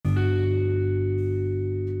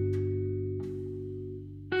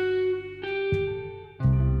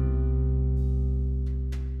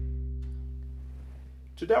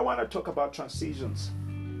today I want to talk about transitions,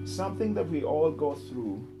 something that we all go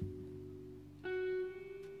through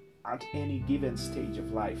at any given stage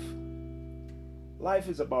of life. Life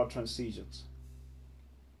is about transitions,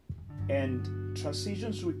 and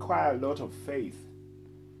transitions require a lot of faith.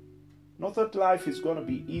 Not that life is going to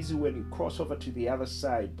be easy when you cross over to the other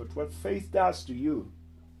side, but what faith does to you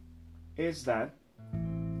is that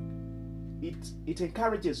it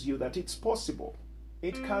encourages you that it's possible.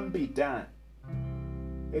 It can be done.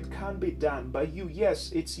 It can be done by you.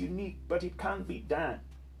 Yes, it's unique, but it can be done.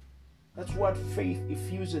 That's what faith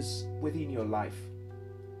infuses within your life.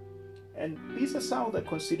 And these are some of the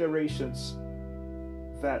considerations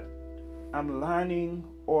that I'm learning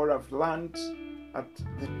or I've learned at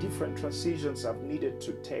the different transitions I've needed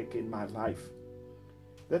to take in my life.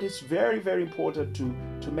 That it's very, very important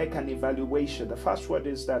to make an evaluation. The first word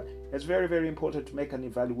is that it's very, very important to make an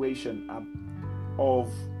evaluation of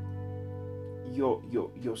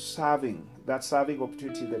your serving, that serving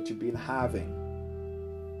opportunity that you've been having.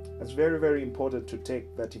 It's very, very important to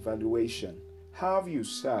take that evaluation. How have you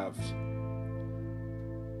served?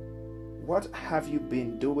 What have you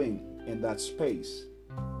been doing in that space?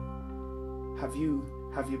 Have you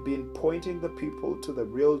been pointing the people to the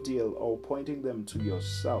real deal or pointing them to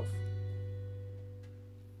yourself?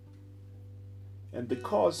 And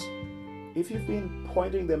because if you've been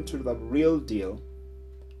pointing them to the real deal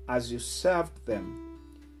as you served them,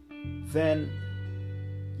 then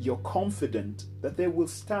you're confident that they will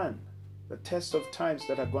stand the test of times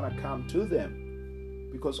that are going to come to them,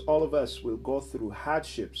 because all of us will go through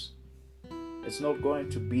hardships. It's not going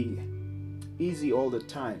to be easy all the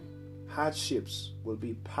time. Hardships will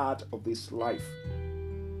be part of this life.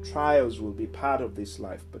 Trials will be part of this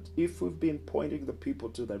life. But if we've been pointing the people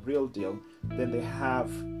to the real deal, then they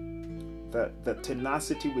have the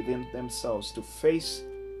tenacity within themselves to face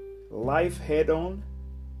life head on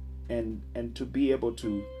and to be able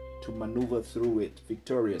to maneuver through it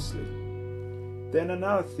victoriously. Then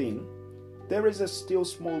another thing, there is a still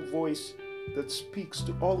small voice that speaks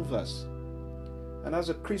to all of us. And as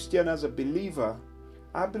a Christian, as a believer,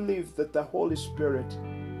 I believe that the Holy Spirit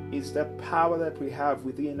is the power that we have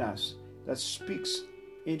within us that speaks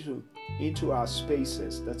into our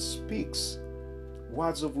spaces, that speaks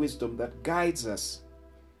words of wisdom, that guides us,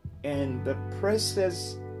 and that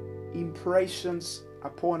presses impressions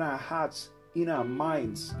upon our hearts, in our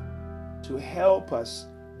minds, to help us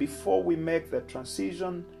before we make the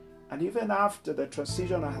transition, and even after the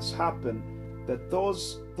transition has happened, that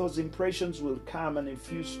those impressions will come and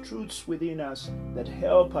infuse truths within us that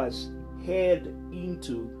help us head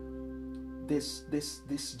into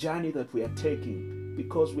this journey that we are taking,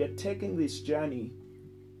 because we are taking this journey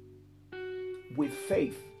with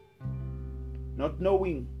faith, not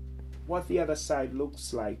knowing what the other side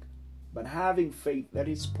looks like, but having faith that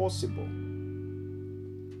it's possible.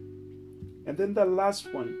 And then the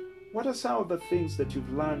last one, what are some of the things that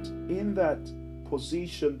you've learned in that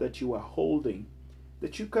position that you are holding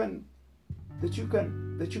that you can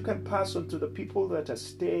pass on to the people that are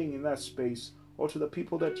staying in that space, or to the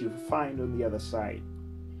people that you find on the other side?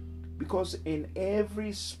 Because in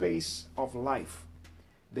every space of life,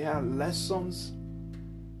 there are lessons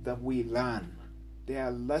that we learn. There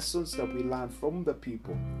are lessons that we learn from the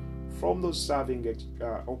people, from those serving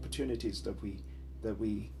opportunities that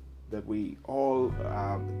we all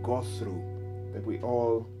go through, that we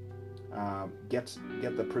all get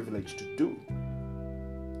the privilege to do.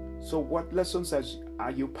 So what lessons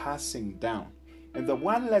are you passing down? And the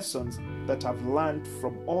one lesson that I've learned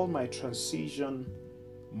from all my transition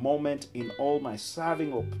moment in all my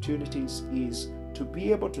serving opportunities is to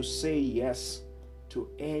be able to say yes to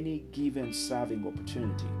any given serving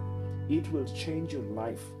opportunity. It will change your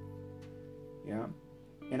life. Yeah.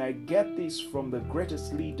 And I get this from the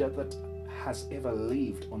greatest leader that has ever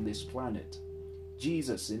lived on this planet,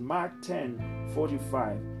 Jesus. In Mark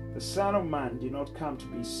 10:45, the Son of Man did not come to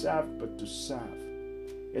be served, but to serve.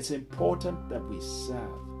 It's important that we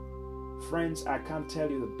serve. Friends, I can't tell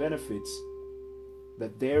you the benefits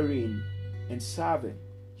that therein in serving.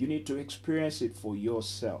 You need to experience it for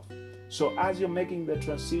yourself. So as you're making the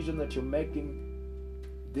transition that you're making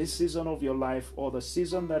this season of your life, or the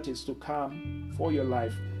season that is to come for your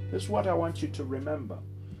life, this is what I want you to remember.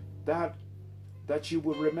 That you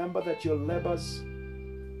will remember that your labors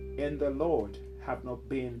in the Lord have not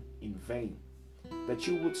been in vain. That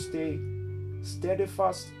you would stay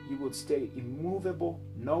steadfast, you would stay immovable,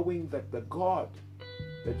 knowing that the God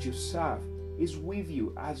that you serve is with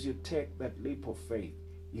you as you take that leap of faith,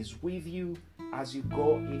 is with you as you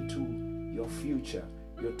go into your future,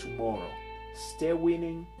 your tomorrow. Stay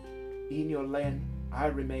winning in your lane. I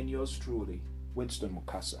remain yours truly, Winston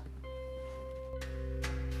Mukasa.